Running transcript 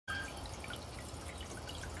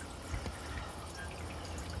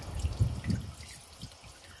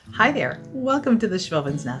Hi there, welcome to the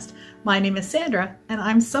Schwowin's Nest. My name is Sandra and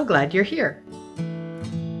I'm so glad you're here.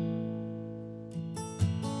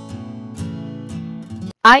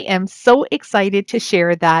 I am so excited to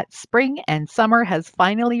share that spring and summer has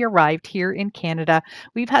finally arrived here in Canada.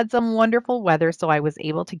 We've had some wonderful weather, so I was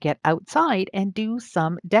able to get outside and do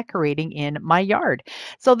some decorating in my yard.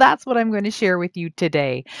 So that's what I'm going to share with you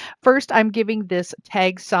today. First, I'm giving this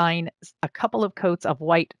tag sign a couple of coats of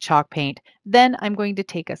white chalk paint. Then I'm going to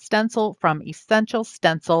take a stencil from Essential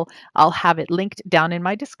Stencil. I'll have it linked down in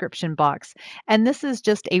my description box. And this is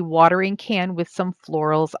just a watering can with some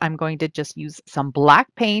florals. I'm going to just use some black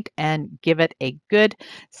paint and give it a good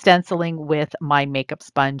stenciling with my makeup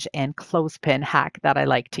sponge and clothespin hack that I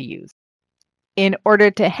like to use. In order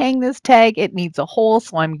to hang this tag, it needs a hole,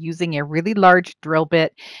 so I'm using a really large drill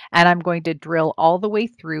bit and I'm going to drill all the way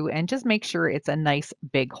through and just make sure it's a nice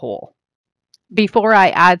big hole. Before I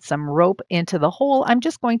add some rope into the hole, I'm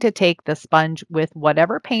just going to take the sponge with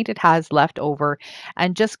whatever paint it has left over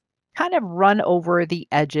and just kind of run over the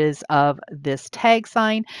edges of this tag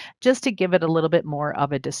sign just to give it a little bit more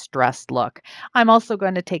of a distressed look. I'm also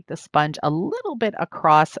going to take the sponge a little bit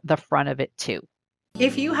across the front of it too.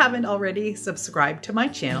 If you haven't already subscribed to my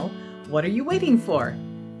channel, what are you waiting for?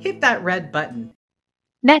 Hit that red button.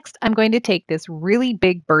 Next, I'm going to take this really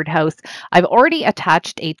big birdhouse. I've already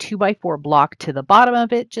attached a 2x4 block to the bottom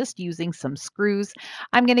of it, just using some screws.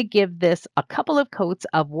 I'm going to give this a couple of coats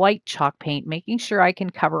of white chalk paint, making sure I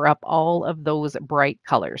can cover up all of those bright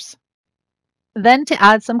colors. Then to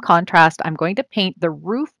add some contrast, I'm going to paint the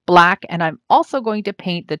roof black, and I'm also going to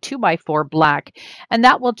paint the 2x4 black, and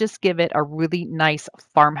that will just give it a really nice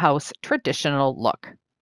farmhouse traditional look.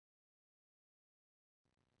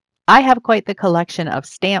 I have quite the collection of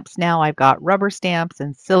stamps now. I've got rubber stamps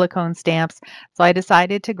and silicone stamps. So I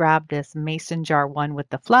decided to grab this mason jar one with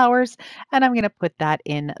the flowers, and I'm going to put that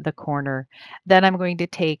in the corner. Then I'm going to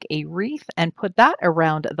take a wreath and put that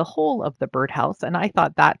around the whole of the birdhouse, and I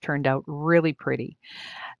thought that turned out really pretty.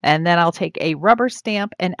 And then I'll take a rubber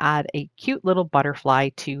stamp and add a cute little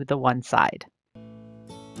butterfly to the one side.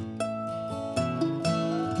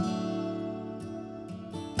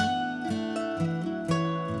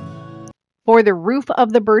 For the roof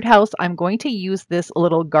of the birdhouse, I'm going to use this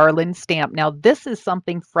little Garland stamp. Now, this is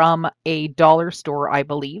something from a dollar store, I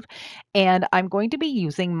believe, and I'm going to be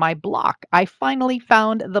using my block. I finally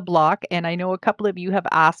found the block, and I know a couple of you have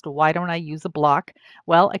asked, why don't I use a block?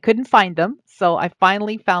 Well, I couldn't find them, so I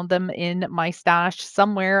finally found them in my stash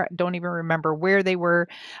somewhere. Don't even remember where they were,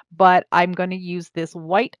 but I'm going to use this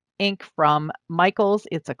white ink from Michaels.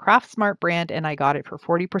 It's a Craft Smart brand and I got it for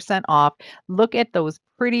 40% off. Look at those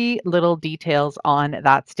pretty little details on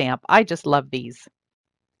that stamp. I just love these.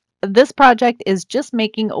 This project is just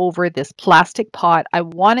making over this plastic pot. I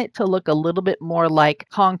want it to look a little bit more like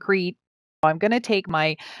concrete. I'm going to take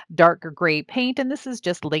my darker gray paint, and this is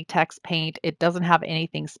just latex paint. It doesn't have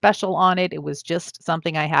anything special on it. It was just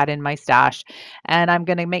something I had in my stash. And I'm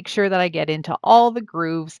going to make sure that I get into all the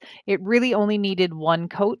grooves. It really only needed one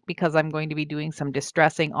coat because I'm going to be doing some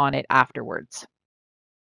distressing on it afterwards.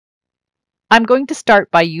 I'm going to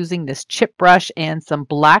start by using this chip brush and some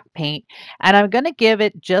black paint, and I'm going to give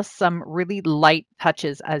it just some really light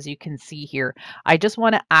touches, as you can see here. I just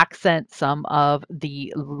want to accent some of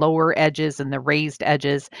the lower edges and the raised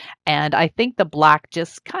edges, and I think the black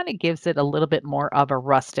just kind of gives it a little bit more of a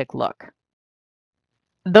rustic look.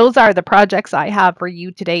 Those are the projects I have for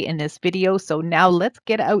you today in this video, so now let's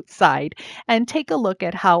get outside and take a look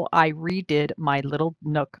at how I redid my little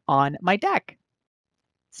nook on my deck.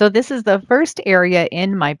 So this is the first area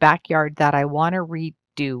in my backyard that I want to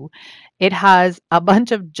redo. It has a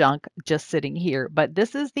bunch of junk just sitting here, but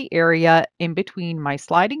this is the area in between my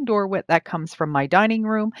sliding door that comes from my dining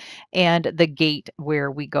room and the gate where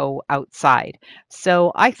we go outside.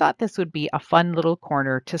 So I thought this would be a fun little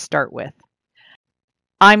corner to start with.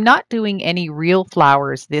 I'm not doing any real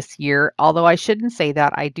flowers this year, although I shouldn't say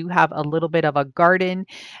that. I do have a little bit of a garden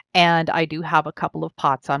and I do have a couple of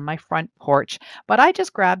pots on my front porch, but I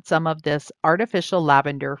just grabbed some of this artificial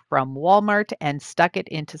lavender from Walmart and stuck it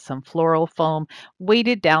into some floral foam,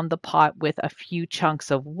 weighted down the pot with a few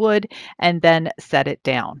chunks of wood, and then set it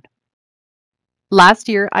down. Last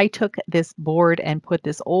year, I took this board and put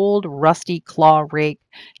this old rusty claw rake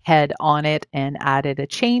head on it and added a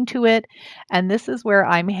chain to it. And this is where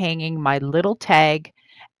I'm hanging my little tag.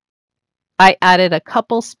 I added a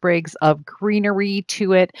couple sprigs of greenery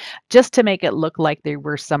to it just to make it look like there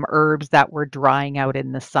were some herbs that were drying out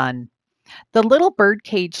in the sun. The little bird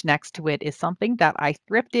cage next to it is something that I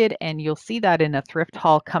thrifted, and you'll see that in a thrift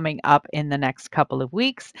haul coming up in the next couple of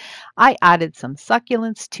weeks. I added some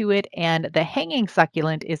succulents to it, and the hanging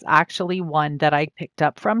succulent is actually one that I picked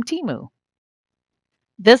up from Temu.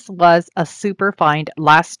 This was a super find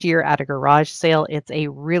last year at a garage sale. It's a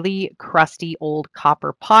really crusty old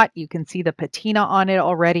copper pot. You can see the patina on it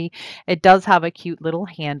already. It does have a cute little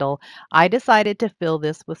handle. I decided to fill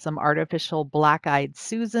this with some artificial black-eyed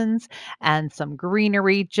Susans and some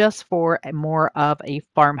greenery just for more of a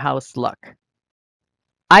farmhouse look.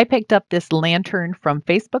 I picked up this lantern from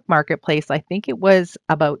Facebook Marketplace. I think it was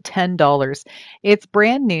about $10. It's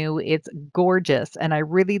brand new, it's gorgeous, and I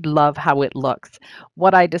really love how it looks.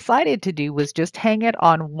 What I decided to do was just hang it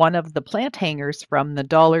on one of the plant hangers from the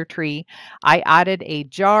Dollar Tree. I added a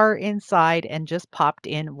jar inside and just popped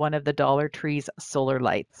in one of the Dollar Tree's solar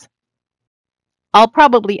lights. I'll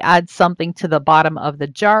probably add something to the bottom of the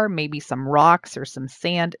jar, maybe some rocks or some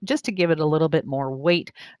sand, just to give it a little bit more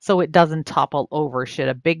weight so it doesn't topple over should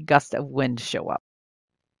a big gust of wind show up.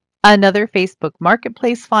 Another Facebook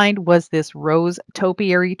Marketplace find was this rose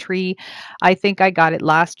topiary tree. I think I got it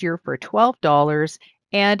last year for $12.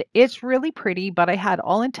 And it's really pretty, but I had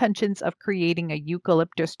all intentions of creating a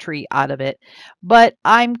eucalyptus tree out of it. But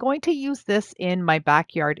I'm going to use this in my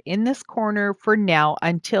backyard in this corner for now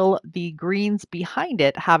until the greens behind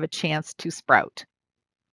it have a chance to sprout.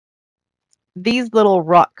 These little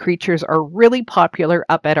rock creatures are really popular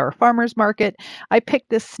up at our farmer's market. I picked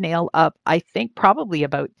this snail up, I think probably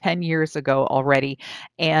about 10 years ago already,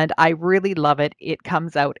 and I really love it. It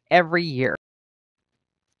comes out every year.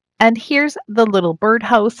 And here's the little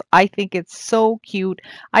birdhouse. I think it's so cute.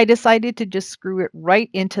 I decided to just screw it right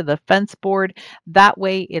into the fence board. That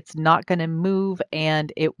way it's not going to move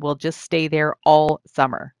and it will just stay there all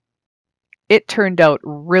summer. It turned out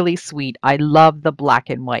really sweet. I love the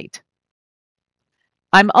black and white.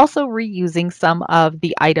 I'm also reusing some of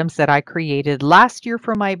the items that I created last year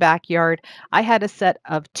for my backyard. I had a set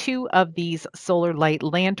of two of these solar light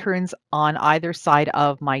lanterns on either side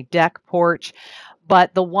of my deck porch,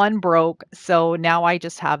 but the one broke. So now I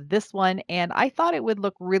just have this one, and I thought it would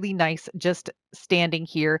look really nice just standing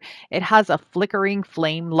here. It has a flickering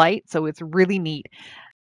flame light, so it's really neat.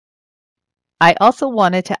 I also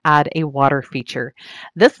wanted to add a water feature.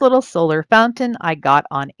 This little solar fountain I got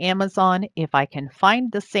on Amazon. If I can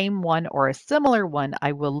find the same one or a similar one,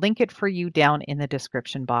 I will link it for you down in the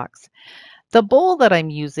description box. The bowl that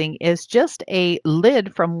I'm using is just a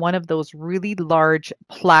lid from one of those really large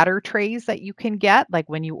platter trays that you can get, like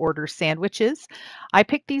when you order sandwiches. I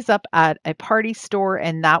picked these up at a party store,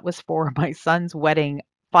 and that was for my son's wedding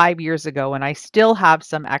 5 years ago, and I still have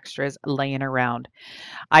some extras laying around.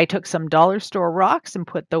 I took some dollar store rocks and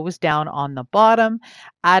put those down on the bottom,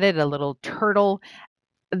 added a little turtle.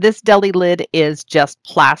 This deli lid is just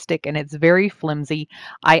plastic and it's very flimsy.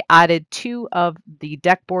 I added two of the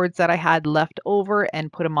deck boards that I had left over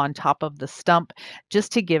and put them on top of the stump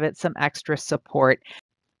just to give it some extra support.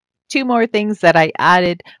 Two more things that I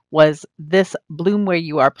added was this bloom where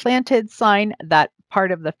you are planted sign. That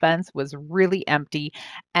part of the fence was really empty.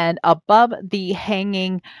 And above the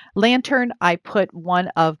hanging lantern, I put one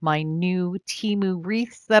of my new Temu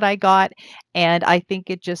wreaths that I got. And I think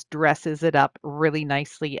it just dresses it up really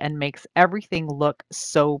nicely and makes everything look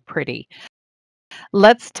so pretty.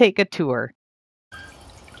 Let's take a tour.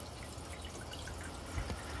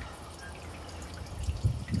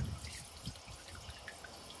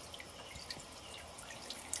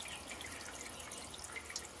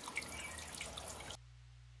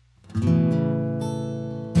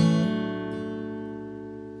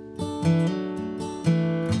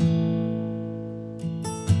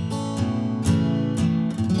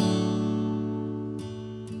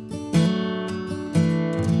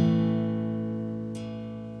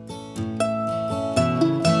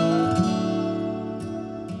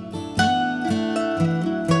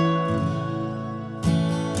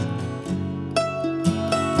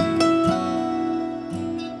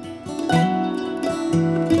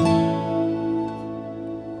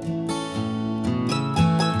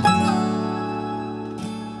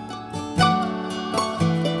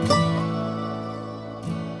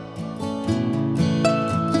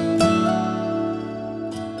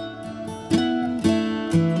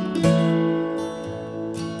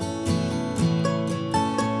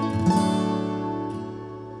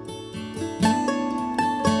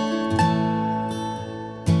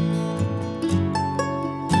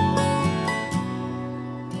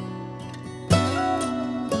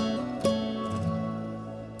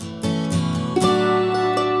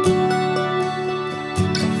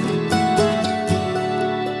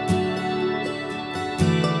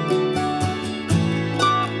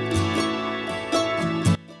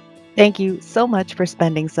 Thank you so much for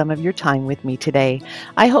spending some of your time with me today.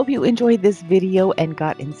 I hope you enjoyed this video and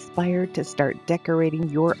got inspired to start decorating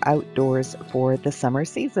your outdoors for the summer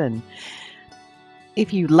season.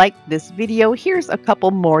 If you liked this video, here's a couple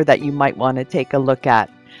more that you might want to take a look at.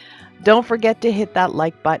 Don't forget to hit that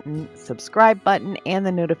like button, subscribe button, and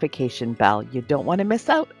the notification bell. You don't want to miss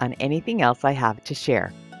out on anything else I have to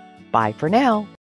share. Bye for now.